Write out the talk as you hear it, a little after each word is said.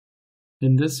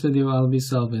In this video, I'll be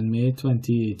solving May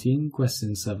 2018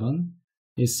 question 7.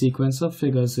 A sequence of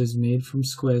figures is made from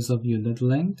squares of unit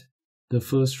length. The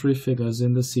first three figures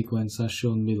in the sequence are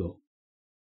shown below.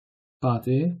 Part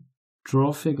A.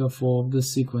 Draw figure 4 of the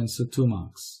sequence to 2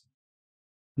 marks.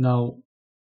 Now,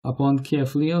 upon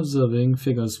carefully observing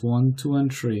figures 1, 2,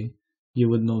 and 3, you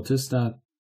would notice that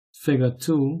figure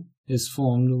 2 is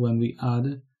formed when we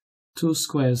add 2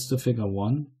 squares to figure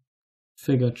 1.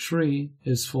 Figure 3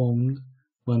 is formed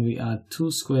when we add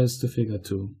 2 squares to figure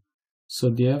 2. So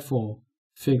therefore,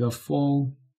 figure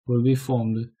 4 will be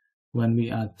formed when we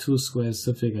add 2 squares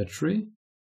to figure 3.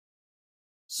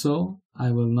 So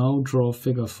I will now draw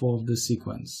figure 4 of the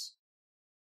sequence.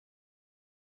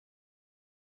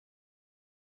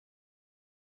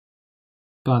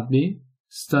 Part B.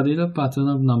 Study the pattern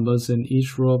of numbers in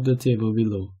each row of the table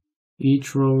below.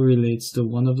 Each row relates to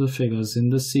one of the figures in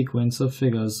the sequence of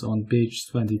figures on page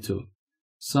 22.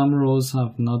 Some rows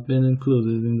have not been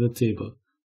included in the table.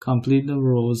 Complete the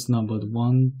rows numbered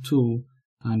 1, 2,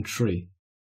 and 3.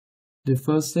 The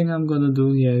first thing I'm going to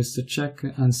do here is to check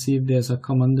and see if there's a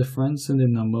common difference in the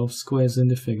number of squares in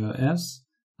the figure S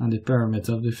and the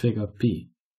perimeter of the figure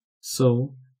P.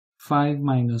 So 5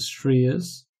 minus 3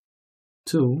 is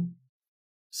 2.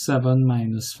 7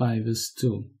 minus 5 is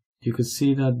 2. You could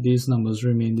see that these numbers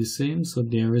remain the same, so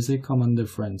there is a common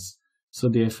difference. So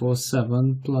therefore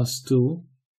 7 plus 2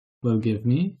 will give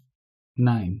me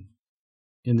 9.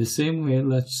 In the same way,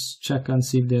 let's check and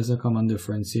see if there's a common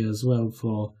difference here as well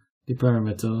for the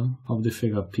perimeter of the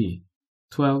figure P.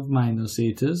 12 minus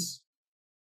 8 is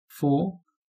 4.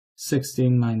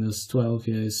 16 minus 12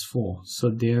 here is 4.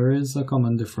 So there is a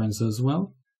common difference as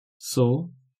well.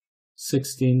 So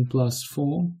 16 plus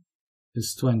 4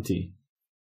 is 20.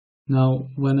 Now,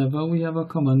 whenever we have a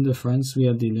common difference, we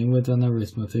are dealing with an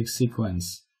arithmetic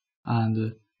sequence.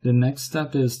 And the next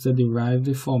step is to derive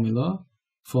the formula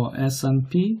for S and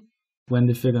P when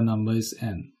the figure number is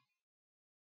n.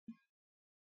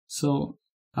 So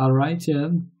I'll write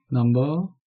here number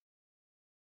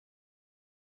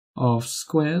of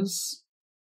squares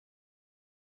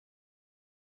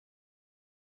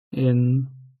in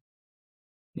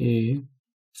a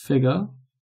figure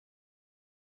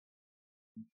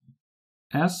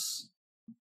S,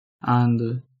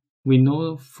 and we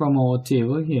know from our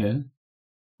table here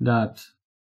that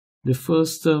the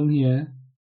first term here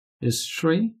is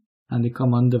 3 and the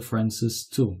common difference is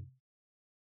 2.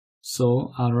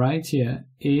 So I'll write here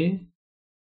A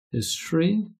is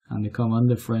 3 and the common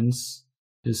difference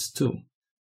is 2.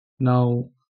 Now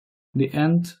the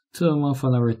nth term of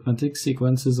an arithmetic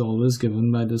sequence is always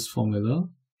given by this formula.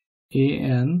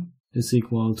 An is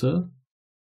equal to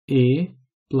A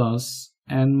plus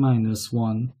n minus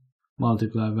 1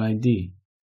 multiplied by d.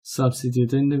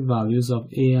 Substituting the values of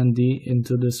a and d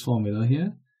into this formula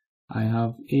here, I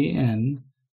have an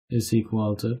is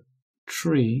equal to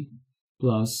 3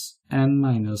 plus n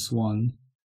minus 1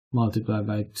 multiplied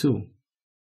by 2.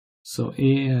 So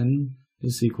an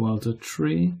is equal to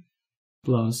 3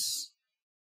 plus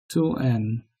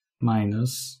 2n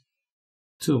minus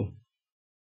 2.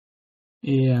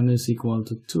 An is equal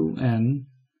to 2n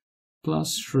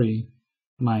plus 3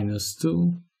 minus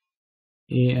 2.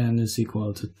 An is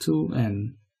equal to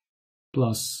 2n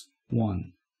plus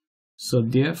 1. So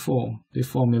therefore, the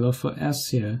formula for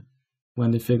S here,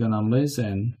 when the figure number is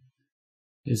n,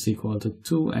 is equal to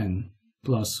 2n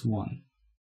plus 1.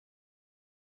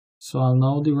 So I'll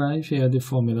now derive here the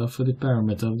formula for the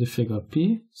perimeter of the figure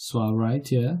P. So I'll write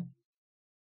here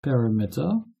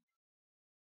perimeter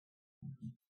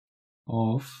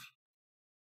of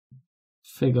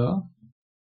figure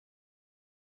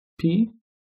P,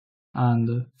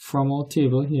 and from our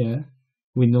table here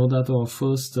we know that our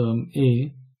first term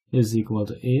A is equal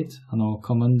to 8 and our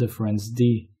common difference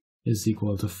D is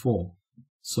equal to 4.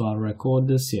 So I'll record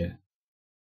this here.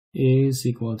 A is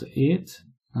equal to 8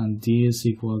 and D is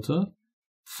equal to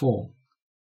 4.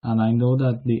 And I know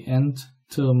that the nth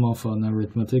term of an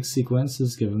arithmetic sequence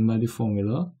is given by the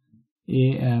formula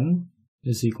an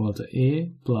is equal to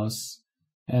A plus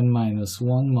n minus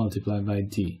 1 multiplied by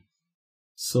d.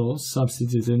 So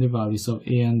substituting the values of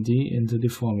a and d into the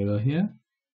formula here,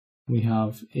 we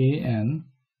have an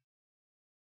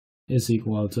is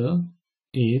equal to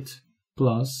 8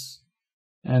 plus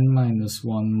n minus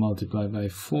 1 multiplied by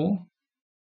 4.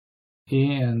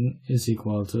 An is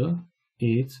equal to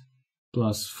 8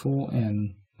 plus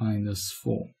 4n minus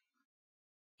 4.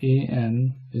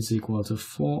 An is equal to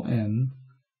 4n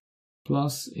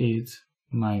plus 8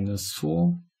 minus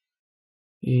 4.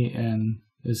 An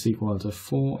is equal to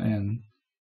 4n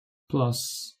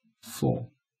plus 4.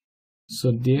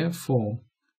 So therefore,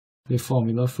 the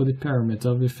formula for the perimeter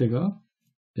of the figure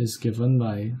is given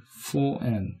by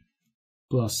 4n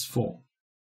plus 4.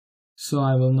 So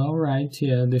I will now write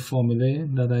here the formulae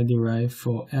that I derived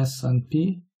for S and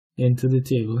P into the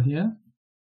table here.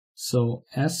 So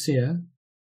S here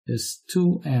is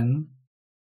 2n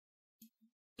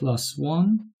plus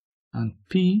 1 and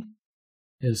P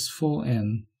is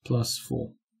 4n plus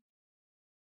 4.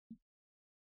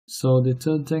 So the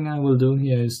third thing I will do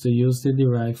here is to use the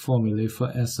derived formulae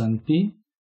for S and P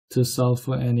to solve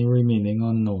for any remaining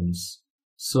unknowns.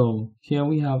 So here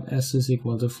we have S is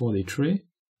equal to 43,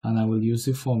 and I will use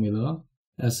the formula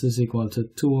S is equal to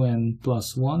 2n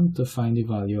plus 1 to find the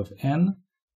value of n,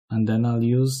 and then I'll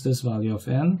use this value of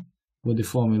n with the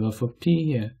formula for P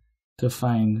here to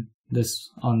find this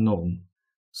unknown.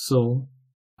 So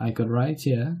I could write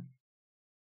here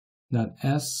that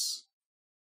S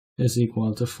is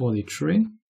equal to 43,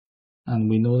 and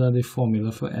we know that the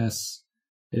formula for S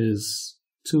is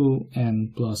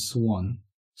 2n plus 1.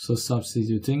 So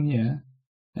substituting here,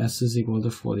 S is equal to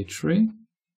 43,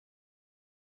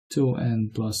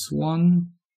 2n plus 1,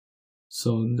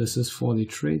 so this is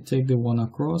 43, take the 1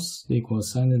 across, the equal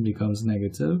sign, it becomes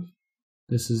negative.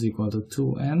 This is equal to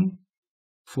 2n,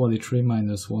 43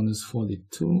 minus 1 is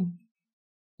 42,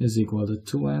 is equal to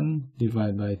 2n,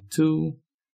 divide by 2,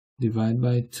 divide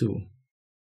by 2.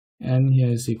 N here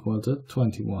is equal to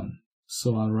 21.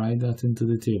 So I'll write that into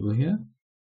the table here.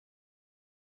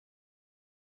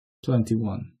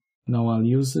 21. Now I'll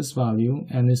use this value,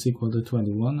 n is equal to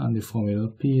 21, and the formula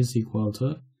P is equal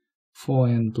to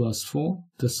 4n plus 4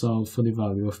 to solve for the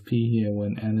value of P here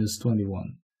when n is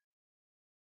 21.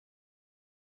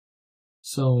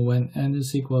 So when n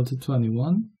is equal to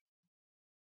 21,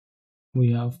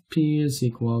 we have P is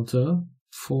equal to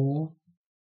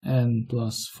 4n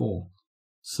plus 4.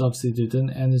 Substituting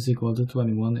n is equal to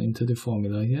 21 into the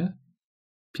formula here.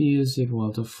 P is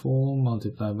equal to 4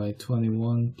 multiplied by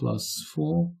 21 plus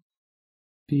 4.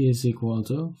 P is equal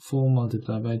to 4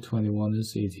 multiplied by 21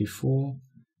 is 84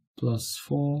 plus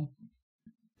 4.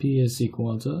 P is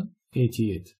equal to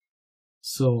 88.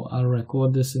 So I'll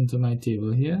record this into my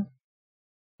table here.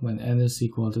 When n is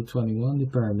equal to 21, the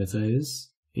parameter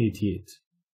is 88.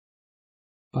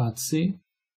 Part C.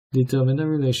 Determine the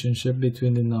relationship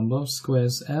between the number of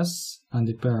squares S and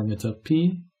the parameter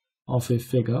P of a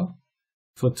figure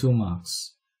for 2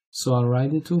 marks. So I'll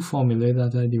write the two formulae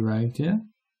that I derived here.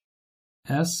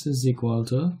 S is equal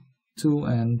to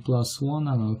 2n plus 1,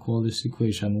 and I'll call this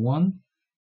equation 1.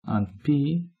 And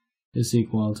P is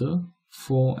equal to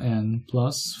 4n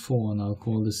plus 4, and I'll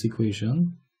call this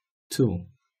equation 2.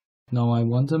 Now I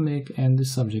want to make n the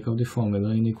subject of the formula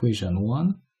in equation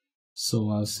 1.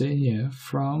 So I'll say here,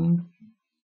 from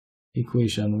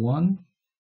equation 1,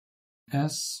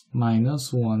 S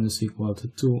minus 1 is equal to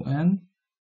 2n,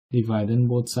 dividing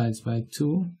both sides by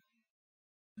 2.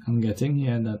 I'm getting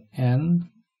here that n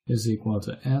is equal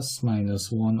to S minus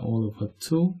 1 all over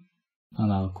 2,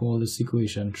 and I'll call this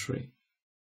equation 3.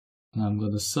 And I'm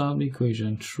going to sub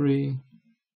equation 3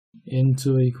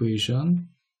 into equation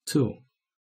 2.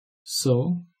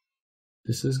 So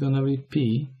this is going to be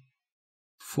P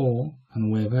 4,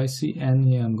 and wherever I see n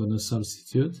here, I'm going to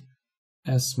substitute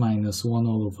S minus 1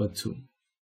 all over 2.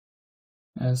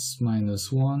 S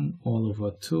minus 1 all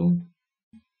over 2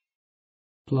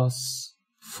 plus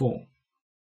 4.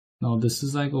 Now this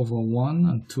is like over 1,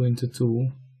 and 2 into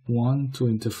 2, 1, 2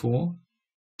 into 4,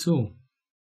 2.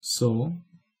 So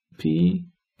P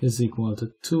is equal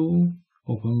to 2,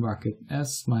 open bracket,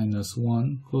 S minus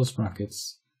 1, close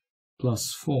brackets,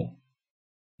 plus 4.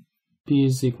 P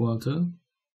is equal to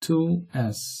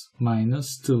 2s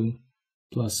minus 2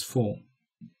 plus 4.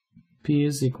 P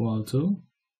is equal to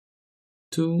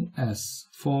 2s.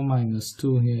 4 minus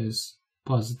 2 here is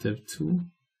positive 2.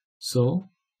 So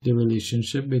the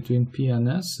relationship between P and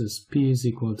S is P is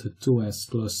equal to 2s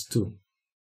plus 2.